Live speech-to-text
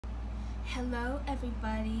Hello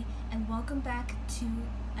everybody, and welcome back to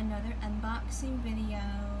another unboxing video.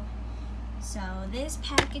 So this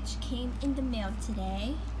package came in the mail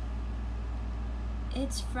today.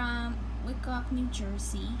 It's from Wyckoff, New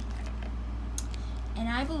Jersey, and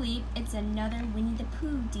I believe it's another Winnie the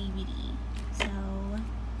Pooh DVD. So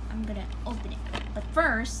I'm gonna open it, but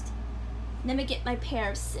first let me get my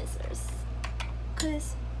pair of scissors,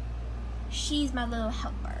 cause she's my little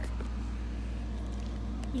helper,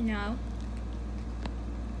 you know.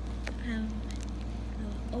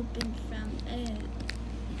 I'll open from it.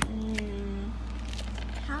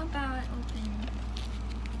 How about I open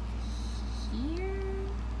here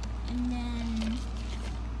and then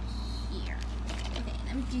here? Okay,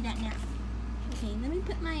 let me do that now. Okay, let me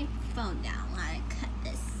put my phone down while I cut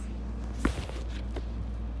this.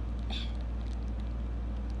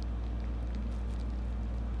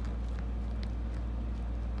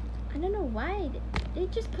 I don't know why they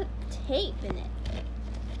just put tape in it.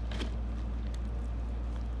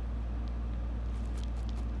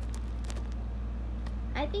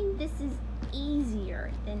 I think this is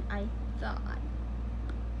easier than I thought.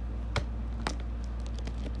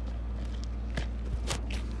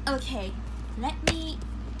 Okay, let me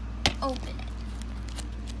open it.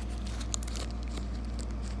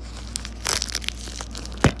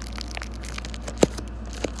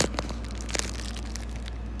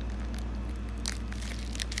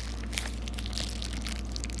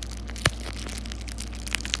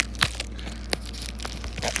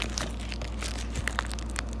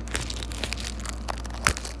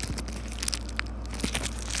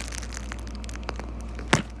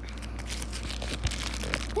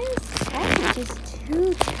 This package is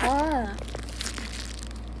too tough.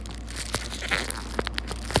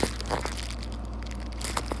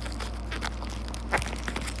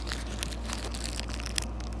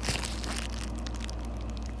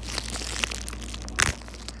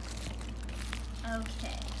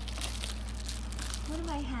 Okay. What do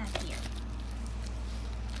I have here?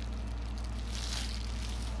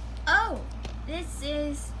 Oh, this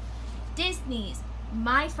is Disney's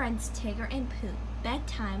My Friends Tigger and Pooh.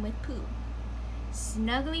 Bedtime with Pooh.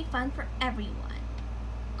 Snuggly fun for everyone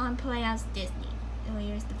on Playhouse Disney. So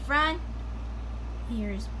here's the front.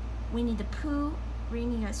 Here's Winnie the Pooh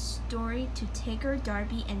reading a story to Tigger,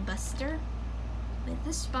 Darby, and Buster. With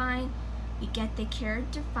the spine, we get the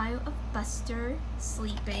character file of Buster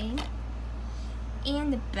sleeping.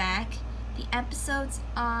 And the back, the episodes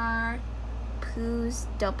are Pooh's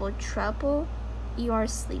Double Trouble, Eeyore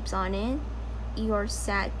Sleeps on It, Eeyore's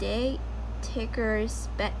Sad Day, Tigger's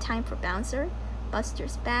Bedtime for Bouncer,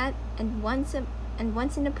 Buster's Bad, and Once in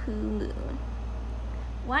a Pooh Moon.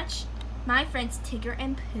 Watch My Friends Tigger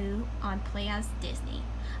and Pooh on Playhouse Disney.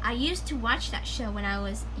 I used to watch that show when I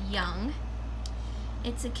was young.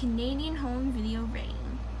 It's a Canadian home video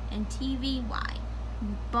rating and TVY.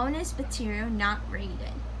 Bonus material not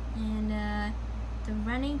rated. And the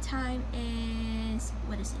running time is,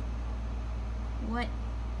 what is it? What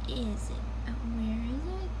is it? Where is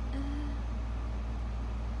it?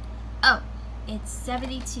 Oh, it's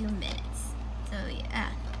 72 minutes. So yeah.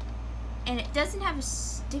 And it doesn't have a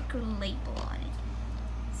sticker label on it.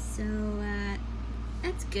 So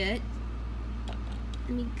that's good. Let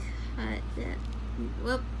me cut that.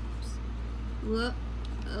 Whoops. Whoop.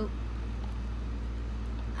 Oh.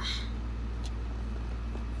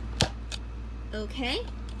 Okay.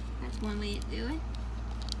 That's one way to do it.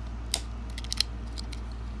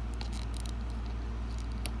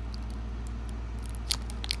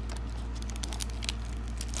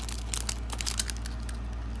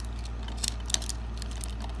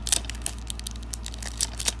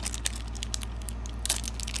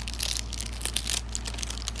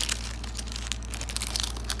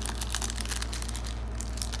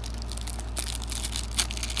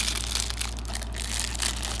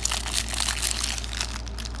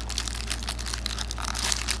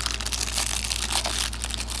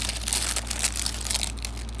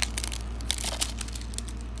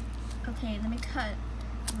 Okay, let me cut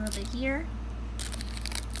a little bit here.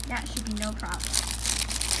 That should be no problem.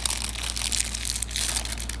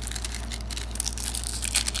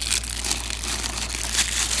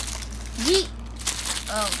 Yeet!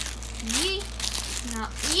 Oh, yeet!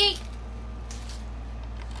 Not yeet!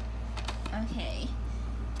 Okay,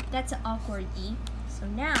 that's an awkward yeet. So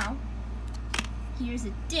now, here's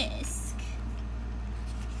a disc.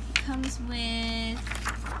 It comes with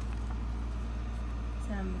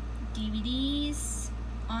some DVDs,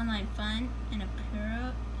 online fun, and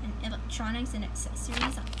apparel, and electronics and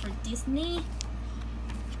accessories for Disney,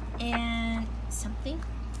 and something.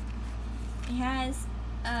 It has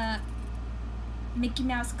a Mickey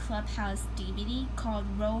Mouse Clubhouse DVD called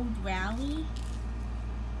Road Rally,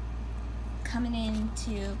 coming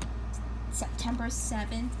into September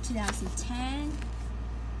 7th, 2010.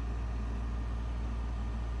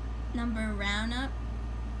 Number Roundup,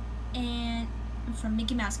 and from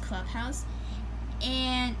Mickey Mouse Clubhouse,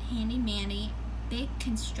 and Handy Manny Big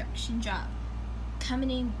Construction Job,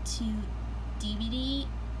 coming into DVD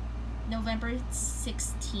November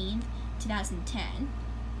 16th, 2010.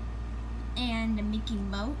 And a Mickey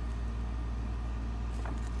Moat,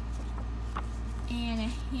 and a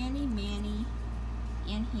Handy Manny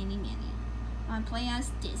on Playhouse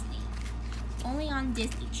Disney, only on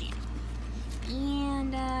Disney Channel.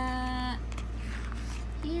 And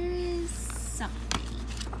here's something.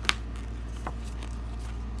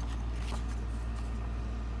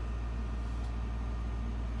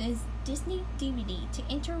 This Disney DVD to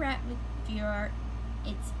interact with viewer.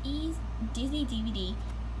 It's Disney DVD.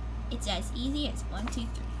 It's as easy as 1, 2, 3.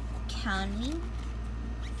 Counting.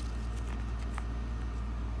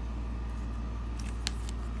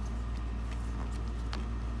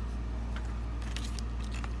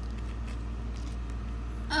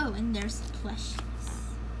 Oh, and there's plushies.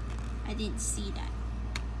 I didn't see that.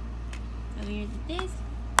 So here's this.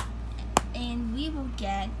 And we will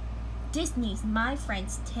get Disney's My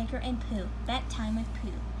Friends Tigger and Pooh, Bedtime with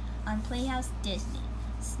Pooh, on Playhouse Disney.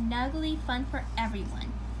 Snuggly fun for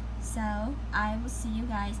everyone. So, I will see you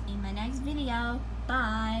guys in my next video.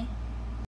 Bye!